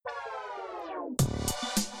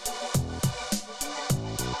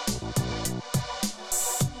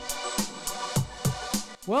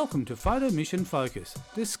Welcome to Photo Mission Focus,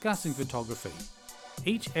 discussing photography.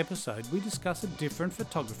 Each episode we discuss a different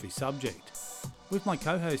photography subject. With my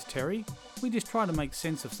co-host Terry, we just try to make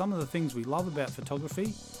sense of some of the things we love about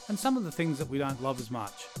photography and some of the things that we don't love as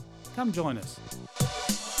much. Come join us.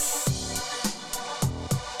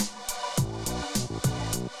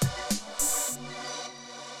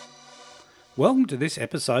 Welcome to this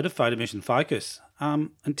episode of Photo Mission Focus.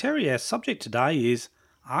 And Terry, our subject today is,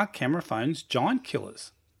 are camera phones giant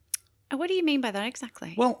killers? What do you mean by that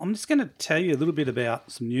exactly? Well, I'm just going to tell you a little bit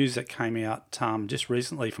about some news that came out just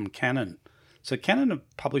recently from Canon. So Canon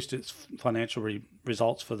have published its financial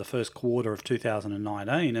results for the first quarter of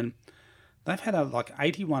 2019, and they've had a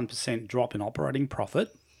 81% drop in operating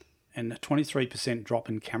profit and a 23% drop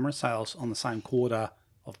in camera sales on the same quarter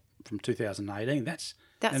from 2018. That's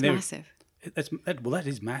massive. That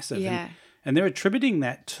is massive. Yeah. And they're attributing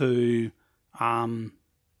that to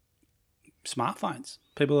smartphones.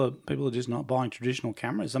 People are just not buying traditional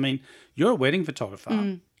cameras. I mean, you're a wedding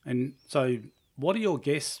photographer, and so what are your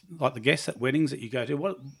guests, like the guests at weddings that you go to?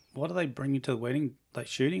 What do they bring you to the wedding? They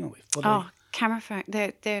shooting with? Camera phone.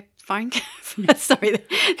 They're phone. Sorry,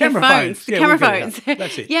 camera phones. The camera phones.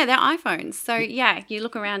 That's it. Yeah, they're iPhones. So yeah, you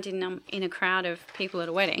look around in a crowd of people at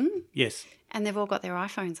a wedding. Yes. And they've all got their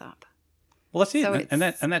iPhones up. Well, that's it, so and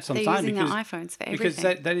that's what I'm saying. They're using their iPhones for everything.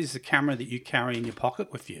 Because that is the camera that you carry in your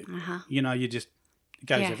pocket with you. Uh-huh. You know, it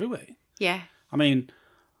goes everywhere. Yeah. I mean,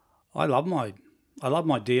 I love my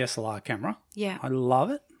DSLR camera. Yeah. I love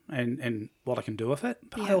it and what I can do with it.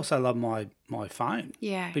 But I also love my phone.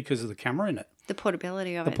 Yeah. Because of the camera in it. The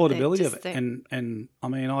portability of it. And I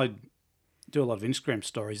mean, I do a lot of Instagram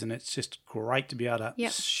stories, and it's just great to be able to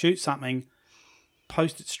shoot something,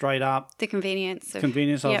 post it straight up. The convenience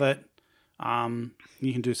of it.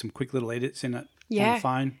 You can do some quick little edits in it on the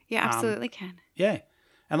phone. Yeah, absolutely can. Yeah.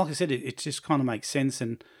 And like I said, it just kind of makes sense.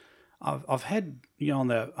 And I've had, on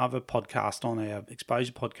the other podcast, on our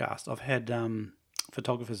exposure podcast, I've had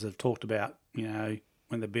photographers that have talked about, when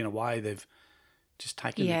they've been away, they've just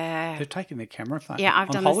taken they've taken their camera phone. Yeah, I've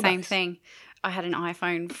done holidays. The same thing. I had an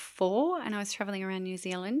iPhone 4 and I was traveling around New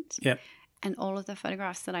Zealand. Yep. And all of the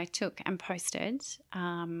photographs that I took and posted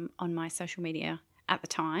on my social media at the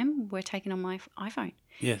time were taken on my iPhone.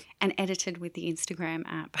 Yes. And edited with the Instagram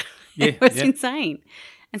app. Yeah, it was insane.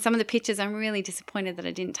 And some of the pictures, I'm really disappointed that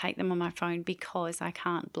I didn't take them on my phone because I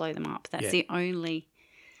can't blow them up. That's the only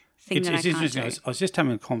thing that I can't do. I was just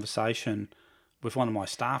having a conversation with one of my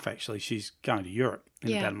staff, actually. She's going to Europe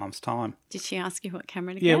in about a month's time. Did she ask you what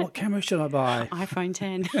camera to get? Yeah, what camera should I buy? iPhone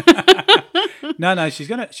 10. No, she's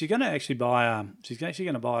gonna actually buy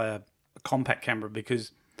a compact camera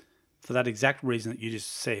because for that exact reason that you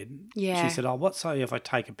just said. Yeah. She said, what say if I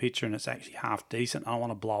take a picture and it's actually half decent, I don't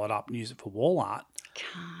want to blow it up and use it for wall art.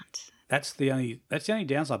 Can't. That's the only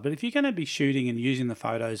downside. But if you're going to be shooting and using the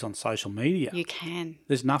photos on social media, you can.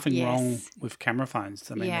 There's nothing wrong with camera phones.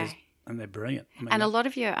 I mean, and they're brilliant. I mean, and a lot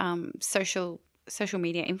of your social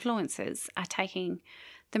media influencers are taking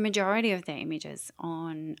the majority of their images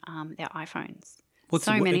on their iPhones. Well,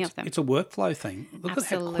 many of them. It's a workflow thing. Look at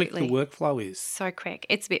how quick the workflow is. So quick.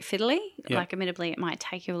 It's a bit fiddly. Yep. Like, admittedly, it might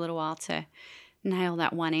take you a little while to nail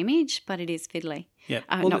that one image, but it is fiddly. Yeah.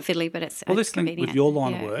 Not fiddly, but it's this convenient. Thing with your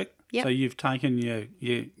line of work, yep. So you've taken your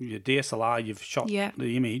DSLR, you've shot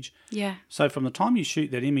the image. Yeah. So from the time you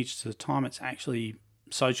shoot that image to the time it's actually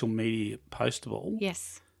social media postable.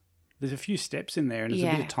 Yes. There's a few steps in there and there's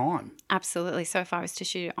a bit of time. Absolutely. So if I was to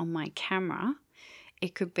shoot it on my camera,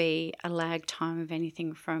 it could be a lag time of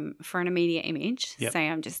anything for an immediate image. Yep. Say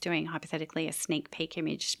I'm just doing hypothetically a sneak peek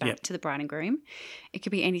image back to the bride and groom. It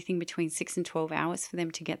could be anything between 6 and 12 hours for them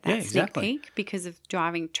to get that sneak peek because of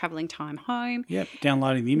travelling time home. Yep.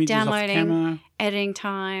 Downloading the images off the camera. Editing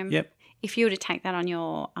time. Yep. If you were to take that on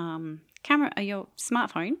your camera or your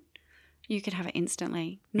smartphone, you could have it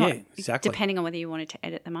instantly. Depending on whether you wanted to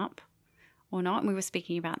edit them up or not. And we were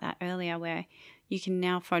speaking about that earlier where you can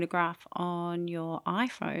now photograph on your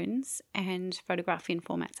iPhones and photograph in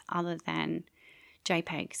formats other than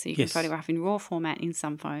JPEG. So you can photograph in RAW format in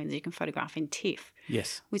some phones. You can photograph in TIFF.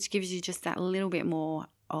 Yes. Which gives you just that little bit more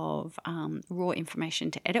of raw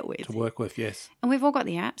information to edit with. To work with, yes. And we've all got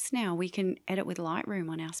the apps now. We can edit with Lightroom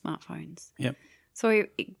on our smartphones. Yep. So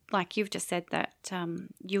like you've just said that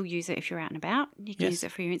you'll use it if you're out and about. You can use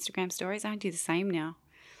it for your Instagram stories. I do the same now.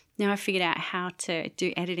 Now I've figured out how to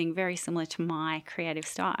do editing very similar to my creative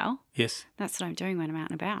style. Yes. That's what I'm doing when I'm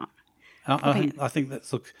out and about. I think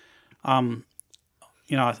that's, look, I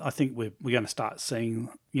think we're going to start seeing,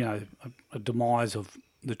 a demise of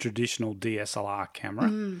the traditional DSLR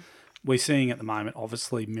camera. We're seeing at the moment,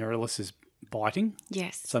 obviously, mirrorless is biting.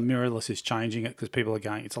 Yes. So mirrorless is changing it because people are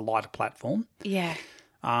going, it's a lighter platform. Yeah.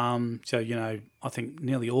 So, I think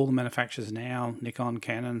nearly all the manufacturers now, Nikon,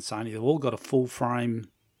 Canon, Sony, they've all got a full frame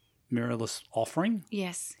mirrorless offering.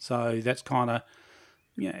 Yes. So that's kind of,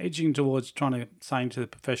 edging towards saying to the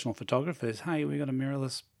professional photographers, hey, we've got a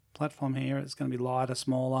mirrorless platform here. It's going to be lighter,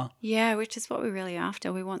 smaller. Yeah, which is what we're really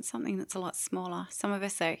after. We want something that's a lot smaller. Some of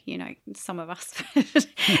us are, some of us,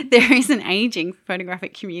 there is an aging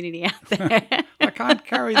photographic community out there. I can't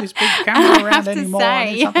carry this big camera around anymore.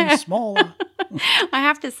 I need something smaller. I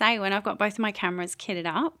have to say, when I've got both of my cameras kitted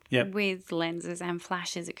up Yep. with lenses and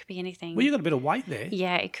flashes, it could be anything. Well, you've got a bit of weight there.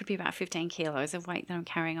 Yeah, it could be about 15 kilos of weight that I'm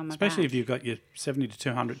carrying on my Especially back. if you've got your 70 to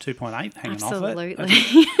 200 2.8 hanging Absolutely. off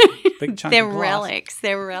it. Big chunk They're of glass. relics.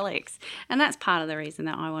 They're relics. And that's part of the reason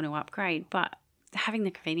that I want to upgrade. But having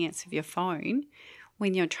the convenience of your phone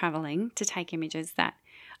when you're traveling to take images that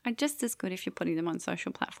are just as good if you're putting them on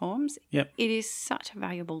social platforms. Yep. It is such a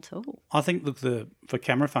valuable tool. I think, look, for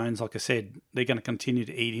camera phones, like I said, they're going to continue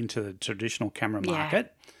to eat into the traditional camera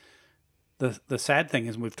market. The sad thing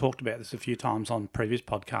is, and we've talked about this a few times on previous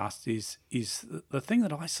podcasts, is the thing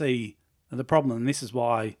that I see, the problem, and this is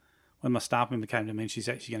why when my staff member came to me and she's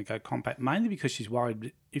actually going to go compact, mainly because she's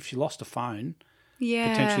worried if she lost a phone,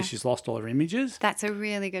 potentially she's lost all her images. That's a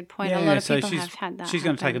really good point. A lot of people have had that. She's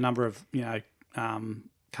going to take a number of,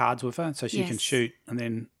 cards with her so she can shoot and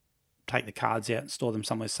then take the cards out and store them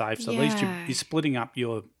somewhere safe. So at least you're splitting up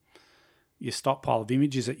your stockpile of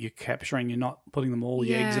images that you're capturing. You're not putting them all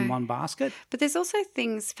your eggs in one basket. But there's also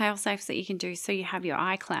things, fail-safes that you can do. So you have your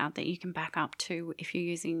iCloud that you can back up to if you're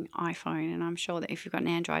using iPhone. And I'm sure that if you've got an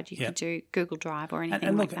Android, you could do Google Drive or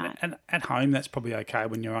anything like that. And at home, that's probably okay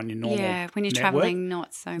when you're on your normal when you're network. traveling,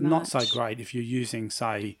 not so much. Not so great if you're using,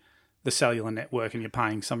 say, the cellular network and you're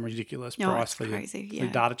paying some ridiculous price for your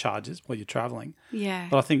data charges while you're traveling. Yeah.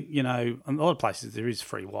 But I think, in a lot of places there is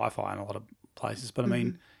free Wi-Fi in a lot of places. But I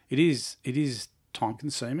mean, it is time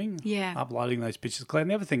consuming uploading those pictures to the cloud. And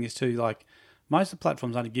the other thing is too, like most of the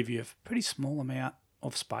platforms only give you a pretty small amount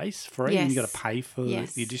of space free and you've got to pay for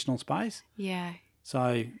the additional space. Yeah.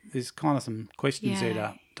 So there's kind of some questions there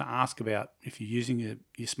to ask about if you're using your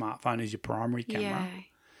smartphone as your primary camera. Yeah.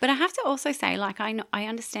 But I have to also say, like, I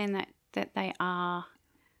understand that they are,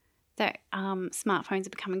 that smartphones are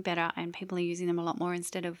becoming better and people are using them a lot more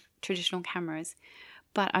instead of traditional cameras.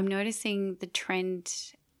 But I'm noticing the trend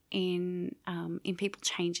in people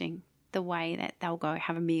changing the way that they'll go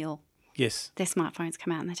have a meal. Yes. Their smartphones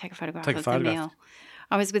come out and they take a photograph of the meal.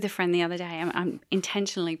 I was with a friend the other day. I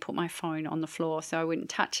intentionally put my phone on the floor so I wouldn't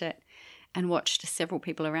touch it, and watched several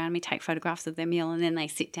people around me take photographs of their meal, and then they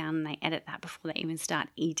sit down and they edit that before they even start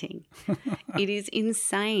eating. It is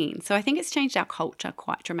insane. So I think it's changed our culture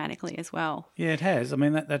quite dramatically as well. Yeah, it has. I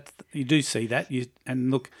mean, that you do see that. And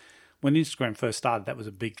look, when Instagram first started, that was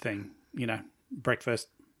a big thing. Breakfast,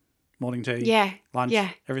 morning tea, lunch,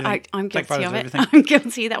 everything. I'm guilty of it. I'm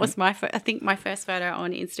guilty. That was I think my first photo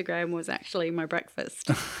on Instagram was actually my breakfast.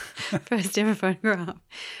 First ever photograph.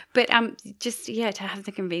 But to have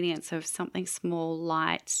the convenience of something small,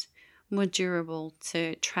 light, more durable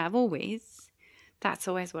to travel with, that's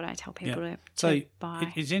always what I tell people to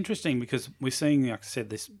buy. It's interesting because we're seeing, like I said,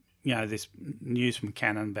 this news from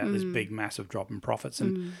Canon about this big, massive drop in profits.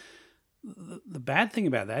 And the bad thing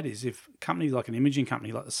about that is if companies like an imaging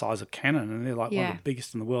company like the size of Canon, and they're like one of the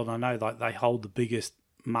biggest in the world, I know like they hold the biggest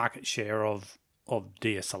market share of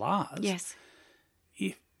DSLRs. Yes.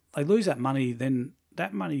 If they lose that money, then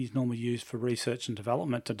that money is normally used for research and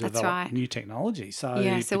development to develop new technology. So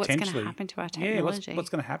so what's going to happen to our technology? What's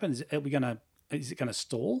going to happen? Is it going to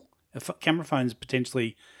stall? If camera phones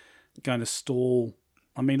potentially going to stall?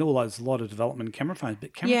 I mean, there's a lot of development in camera phones,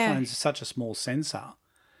 but camera phones are such a small sensor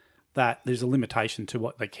that there's a limitation to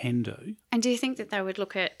what they can do. And do you think that they would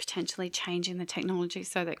look at potentially changing the technology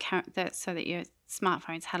so that your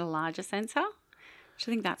smartphones had a larger sensor? Do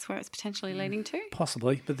you think that's where it's potentially leading to?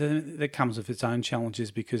 Possibly, but then that comes with its own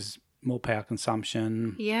challenges because more power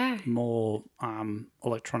consumption, more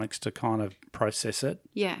electronics to kind of process it.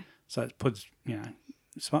 Yeah. So it puts,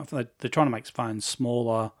 smartphone. They're trying to make phones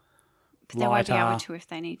smaller, they won't be able to if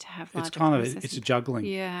they need to have larger it's a juggling.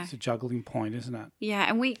 Yeah. It's a juggling point, isn't it? Yeah,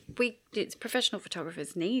 and we professional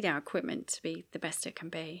photographers need our equipment to be the best it can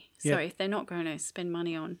be. So if they're not going to spend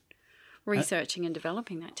money on researching and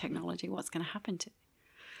developing that technology, what's going to happen to it?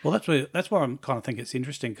 Well, that's why I kind of think it's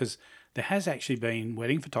interesting because there has actually been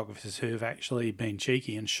wedding photographers who have actually been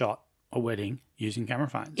cheeky and shot a wedding using camera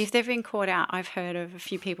phones. If they've been caught out, I've heard of a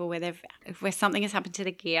few people where something has happened to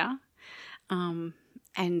the gear, and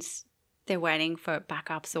they're waiting for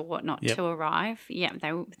backups or whatnot to arrive. Yeah,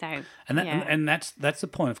 they and that's the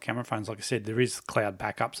point of camera phones. Like I said, there is cloud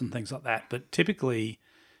backups and things like that, but typically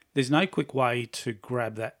there's no quick way to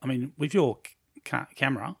grab that. I mean, with your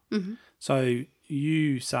camera, so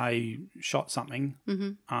you say shot something,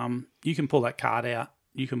 you can pull that card out,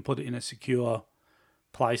 you can put it in a secure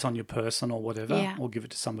place on your person or whatever, or give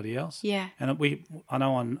it to somebody else. Yeah. And I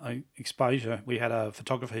know on Exposure we had a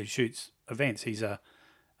photographer who shoots events. He's a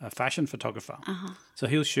fashion photographer, so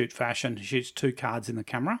he'll shoot fashion. He shoots 2 cards in the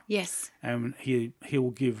camera. Yes. And he'll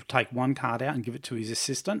take one card out and give it to his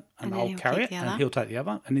assistant, and they'll carry it, and he'll take the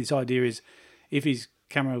other. And his idea is, if his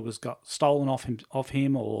camera got stolen off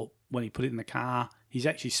him, or when he put it in the car, he's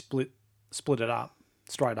actually split it up.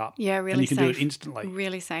 Straight up. Yeah, really safe. And you can do it instantly.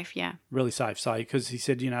 Really safe, yeah. Really safe. So, because he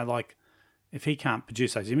said, like, if he can't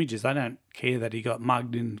produce those images, they don't care that he got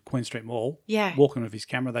mugged in Queen Street Mall. Yeah. Walking with his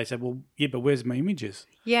camera. They said, well, yeah, but where's my images?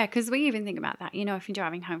 Yeah, because we even think about that. If you're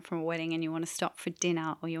driving home from a wedding and you want to stop for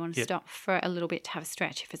dinner, or you want to stop for a little bit to have a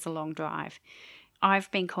stretch if it's a long drive.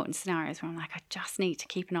 I've been caught in scenarios where I'm like, I just need to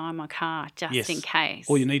keep an eye on my car just in case.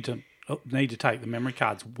 Or you need to take the memory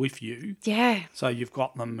cards with you. Yeah. So you've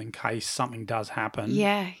got them in case something does happen.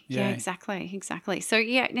 Yeah, exactly. So,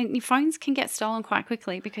 and your phones can get stolen quite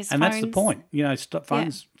quickly because that's the point.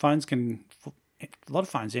 Phones can... A lot of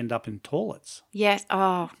phones end up in toilets. Yes.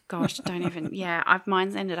 Oh, gosh, don't even... Yeah,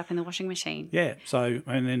 mine's ended up in the washing machine. Yeah. So,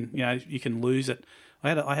 and then, you can lose it.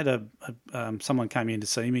 I had someone came in to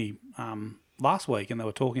see me last week, and we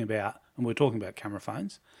were talking about camera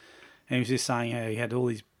phones. And he was just saying how he had all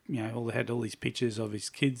these... all these pictures of his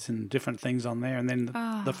kids and different things on there, and then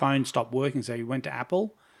the phone stopped working. So he went to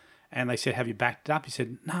Apple, and they said, "Have you backed it up?" He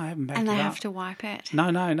said, "No, I haven't backed it up." And they have to wipe it.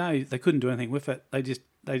 No, they couldn't do anything with it. They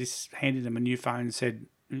just handed him a new phone and said,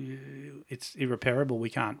 "It's irreparable. We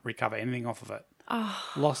can't recover anything off of it."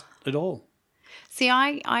 Oh, lost it all. See,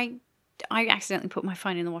 I accidentally put my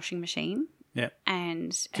phone in the washing machine. Yeah.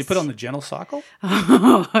 And did you put it on the gentle cycle?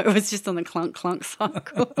 Oh, it was just on the clunk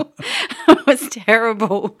cycle. It was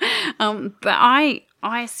terrible. But I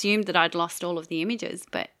assumed that I'd lost all of the images,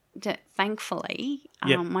 but thankfully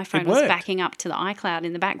my phone was backing up to the iCloud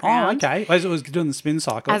in the background. Oh, okay. As it was doing the spin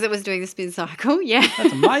cycle. As it was doing the spin cycle, yeah.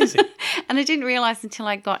 That's amazing. And I didn't realise until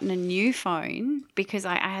I'd gotten a new phone, because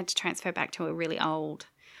I had to transfer back to a really old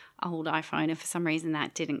iPhone, and for some reason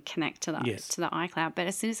that didn't connect to the iCloud. But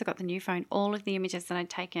as soon as I got the new phone, all of the images that I'd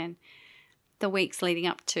taken the weeks leading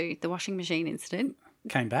up to the washing machine incident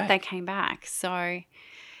came back. They came back. So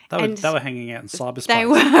they were hanging out in cyberspace.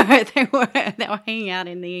 They were hanging out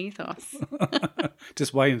in the ethos.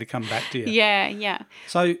 Just waiting to come back to you. Yeah.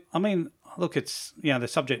 So, I mean, look, it's, the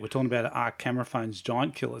subject we're talking about are camera phones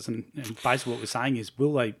giant killers, and basically what we're saying is,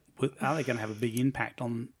 are they going to have a big impact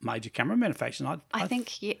on major camera manufacturers? I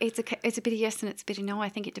think it's a bit of yes and it's a bit of no. I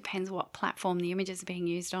think it depends what platform the images are being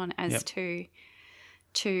used on as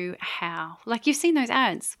to how. Like, you've seen those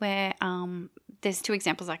ads where there's 2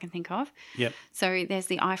 examples I can think of. Yep. So there's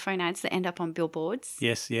the iPhone ads that end up on billboards.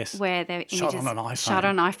 Yes. Where they're images shot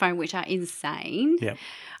on an iPhone, which are insane. Yep.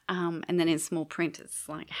 And then in small print, it's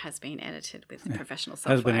like has been edited with professional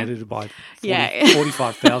software. Has been edited by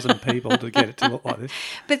 45,000 people to get it to look like this.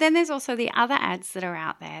 But then there's also the other ads that are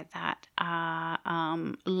out there that are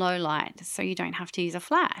low light, so you don't have to use a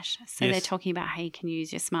flash. So they're talking about how you can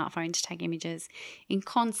use your smartphone to take images in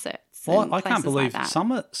concerts. Well, I can't believe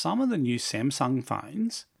some of the new Samsung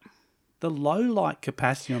phones. The low light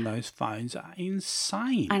capacity on those phones are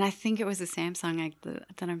insane. And I think it was a Samsung ad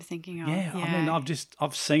that I'm thinking of. Yeah. I mean,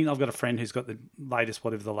 I've got a friend who's got the latest,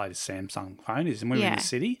 whatever the latest Samsung phone is, and we were in the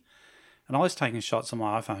city, and I was taking shots on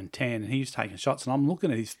my iPhone 10, and he was taking shots, and I'm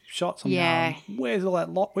looking at his shots, I'm going, where's all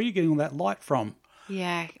that light? Where are you getting all that light from?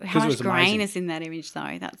 Yeah. How much grain is in that image,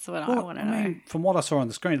 though? That's what I want to know. Mean, from what I saw on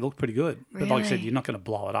the screen, it looked pretty good. Really? But like I said, you're not going to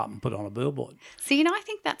blow it up and put it on a billboard. So, I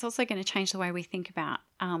think that's also going to change the way we think about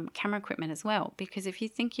camera equipment as well. Because if you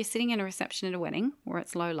think you're sitting in a reception at a wedding where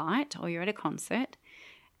it's low light, or you're at a concert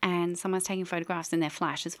and someone's taking photographs and their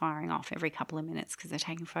flash is firing off every couple of minutes because they're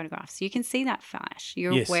taking photographs, you can see that flash.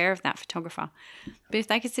 You're aware of that photographer. But if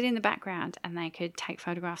they could sit in the background and they could take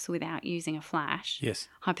photographs without using a flash,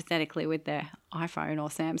 hypothetically with their iPhone or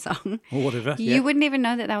Samsung, or whatever, you wouldn't even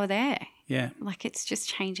know that they were there. Yeah. Like, it's just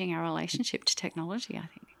changing our relationship to technology, I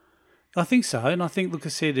think. I think so. And I think, like I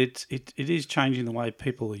said, it is changing the way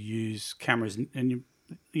people use cameras. And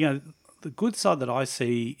the good side that I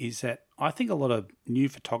see is that I think a lot of new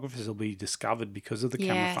photographers will be discovered because of the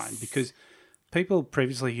camera phone. Because people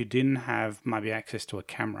previously who didn't have maybe access to a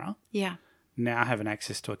camera now have an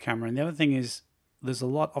access to a camera. And the other thing is, there's a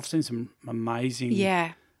lot, I've seen some amazing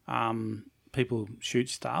people shoot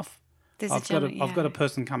stuff. I've got a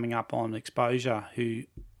person coming up on Exposure who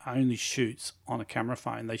only shoots on a camera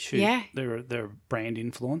phone. They shoot. Yeah. They're a brand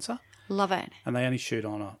influencer. Love it. And they only shoot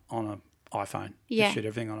on a iPhone. Yeah. They shoot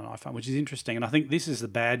everything on an iPhone, which is interesting. And I think this is the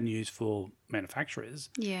bad news for manufacturers.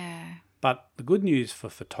 Yeah. But the good news for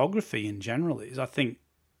photography in general is, I think,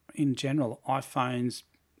 in general, iPhones,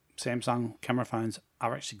 Samsung camera phones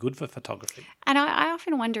are actually good for photography. And I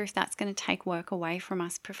often wonder if that's going to take work away from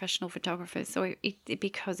us professional photographers. So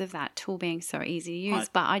because of that tool being so easy to use,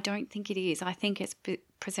 but I don't think it is. I think it's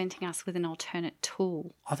presenting us with an alternate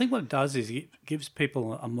tool. I think what it does is it gives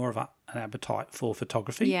people more of an appetite for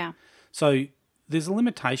photography. Yeah. So there's a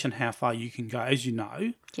limitation how far you can go, as you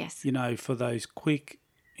know. Yes. You know, for those quick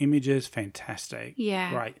images, fantastic.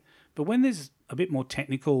 Yeah. Great. But when there's a bit more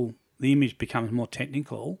technical, the image becomes more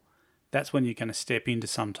technical, that's when you're going to step into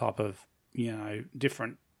some type of, you know,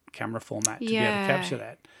 different camera format to be able to capture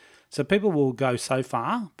that. So people will go so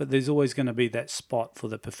far, but there's always going to be that spot for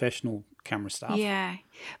the professional camera stuff. Yeah.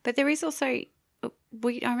 But there is also, I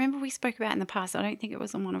remember we spoke about in the past, I don't think it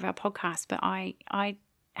was on one of our podcasts, but I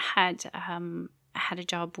had a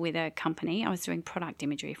job with a company. I was doing product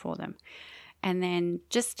imagery for them. And then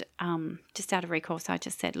just out of recourse, I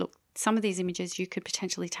just said, look, some of these images you could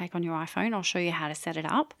potentially take on your iPhone. I'll show you how to set it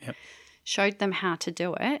up. Yep. Showed them how to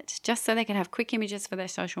do it just so they could have quick images for their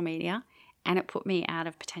social media. And it put me out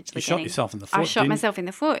of potentially shot yourself in the foot. I shot myself in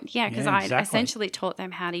the foot, because I exactly. essentially taught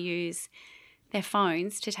them how to use their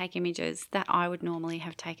phones to take images that I would normally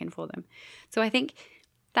have taken for them. So I think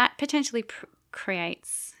that potentially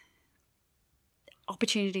creates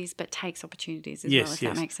opportunities, but takes opportunities as well, if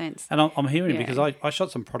that makes sense. And I'm hearing it because I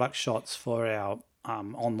shot some product shots for our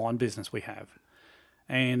online business we have.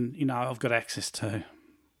 And, you know, I've got access to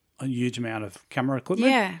a huge amount of camera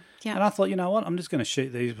equipment. Yeah. And I thought, you know what, I'm just going to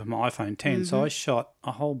shoot these with my iPhone 10. Mm-hmm. So I shot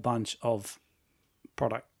a whole bunch of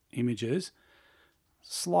product images,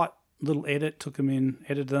 slight little edit, took them in,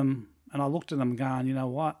 edited them, and I looked at them going, you know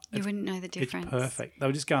what? You wouldn't know the difference. It's perfect. They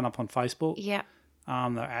were just going up on Facebook. Yeah.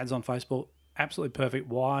 The ads on Facebook, absolutely perfect.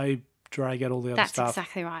 Why drag out all the other stuff? That's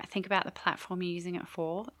exactly right. Think about the platform you're using it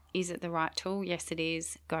for. Is it the right tool? Yes, it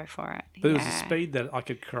is. Go for it. But it was the speed that I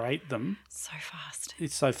could create them. So fast.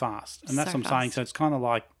 It's so fast. And that's what I'm saying. So it's kind of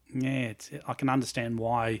like, I can understand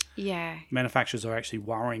why manufacturers are actually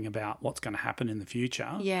worrying about what's going to happen in the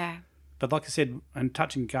future. Yeah. But like I said, and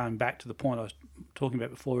going back to the point I was talking about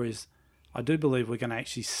before, is I do believe we're going to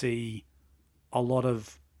actually see a lot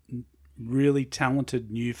of really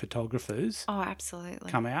talented new photographers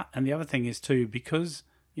come out. And the other thing is too, because,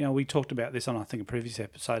 you know, we talked about this on, I think, a previous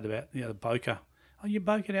episode about, you know, the bokeh. Oh, you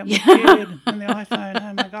bokeh out my kid and the iPhone.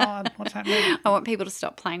 Oh, my God, what's happening? I want people to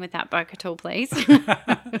stop playing with that bokeh tool, please.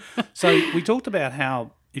 So we talked about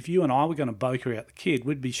how if you and I were going to bokeh out the kid,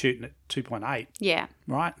 we'd be shooting at 2.8. Yeah.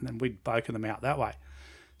 Right? And then we'd bokeh them out that way.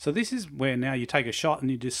 So this is where now you take a shot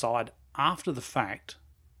and you decide after the fact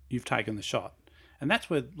you've taken the shot. And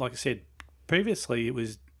that's where, like I said, previously it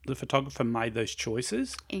was the photographer made those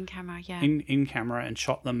choices. In camera, yeah. In camera and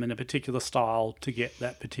shot them in a particular style to get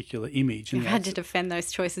that particular image. You've had to defend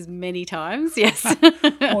those choices many times, yes.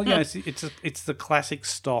 Well, you know, it's the classic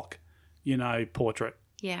stock, you know, portrait.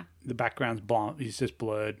 Yeah. The background's blind, it's just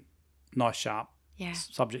blurred, nice, sharp. Yeah.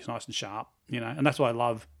 Subject's nice and sharp, you know, and that's why I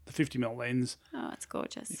love the 50mm lens. Oh, it's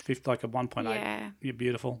gorgeous. Like a 1.8. Yeah. You're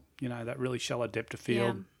beautiful. You know, that really shallow depth of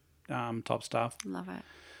field type stuff. Love it.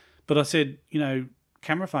 But I said, you know,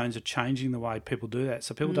 camera phones are changing the way people do that.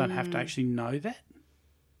 So people don't have to actually know that.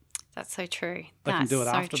 That's so true. They can do it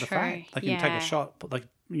after the fact. They can take a shot. But like,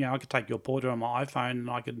 you know, I could take your portrait on my iPhone and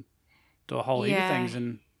I could do a whole heap of things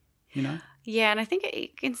and, you know. Yeah, and I think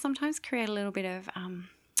it can sometimes create a little bit of,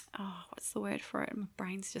 what's the word for it? My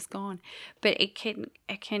brain's just gone. But it can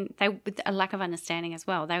with a lack of understanding as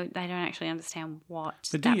well. They don't actually understand what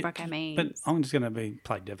that bokeh means. But I'm just going to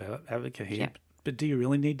play devil advocate here. Yep. But do you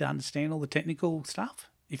really need to understand all the technical stuff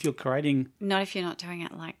if you're creating? Not if you're not doing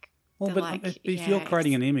it like. Well, but if you're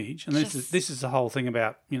creating an image, and this is the whole thing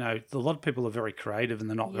about, you know, a lot of people are very creative and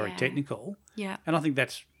they're not very technical. Yeah. And I think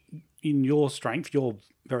that's in your strength. You're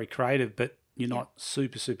very creative, but you're not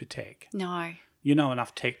super, super tech. No. You know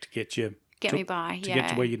enough tech to get me by, to get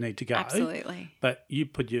to where you need to go. Absolutely. But you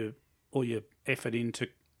put all your effort into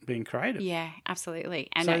being creative. Yeah, absolutely.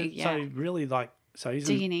 And so really, like. So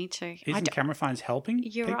do you need to? Isn't camera phones helping?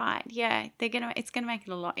 You're right. Yeah, it's gonna make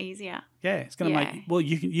it a lot easier. Yeah, it's gonna make. Well,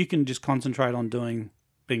 you can just concentrate on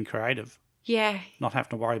being creative. Yeah. Not having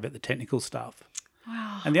to worry about the technical stuff.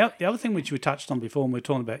 Wow. And the other thing which we touched on before, when we were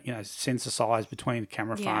talking about, you know, sensor size between a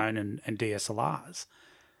camera phone and DSLRs,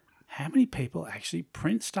 how many people actually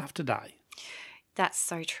print stuff today? That's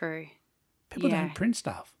so true. People don't print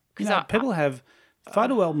stuff. People have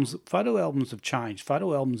photo albums. Photo albums have changed.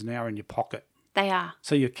 Photo albums now are in your pocket. They are.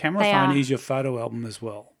 So your camera phone is your photo album as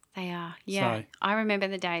well. They are. Yeah. So, I remember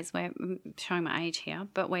the days where, showing my age here,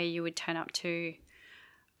 but where you would turn up to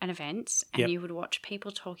an event and you would watch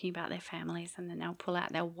people talking about their families, and then they'll pull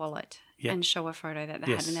out their wallet and show a photo that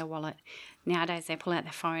they had in their wallet. Nowadays, they pull out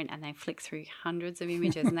their phone and they flick through hundreds of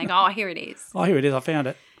images and they go, oh, here it is. Oh, here it is. I found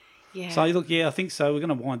it. Yeah. So, look, I think so. We're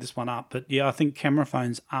going to wind this one up. But, I think camera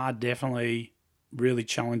phones are definitely really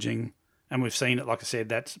challenging. And we've seen it, like I said,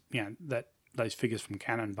 that's, that those figures from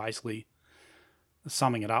Canon basically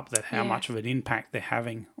summing it up, that how much of an impact they're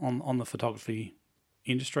having on the photography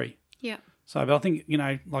industry. Yeah. So, but I think,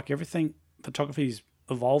 like everything, photography is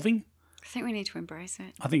evolving. I think we need to embrace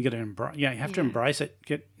it. I think you have to embrace it.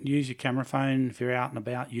 Use your camera phone. If you're out and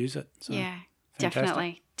about, use it. So,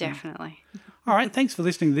 fantastic. Definitely. All right, thanks for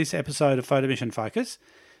listening to this episode of Photo Mission Focus.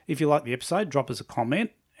 If you like the episode, drop us a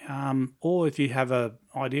comment. Or if you have an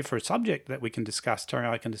idea for a subject that we can discuss, Terry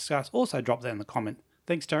and I can discuss, also drop that in the comment.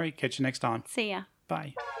 Thanks, Terry. Catch you next time. See ya.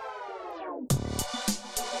 Bye.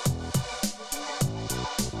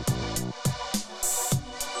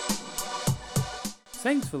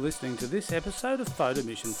 Thanks for listening to this episode of Photo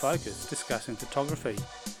Mission Focus, discussing photography.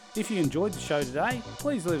 If you enjoyed the show today,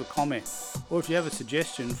 please leave a comment. Or if you have a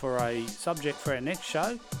suggestion for a subject for our next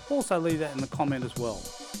show, also leave that in the comment as well.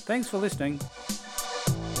 Thanks for listening.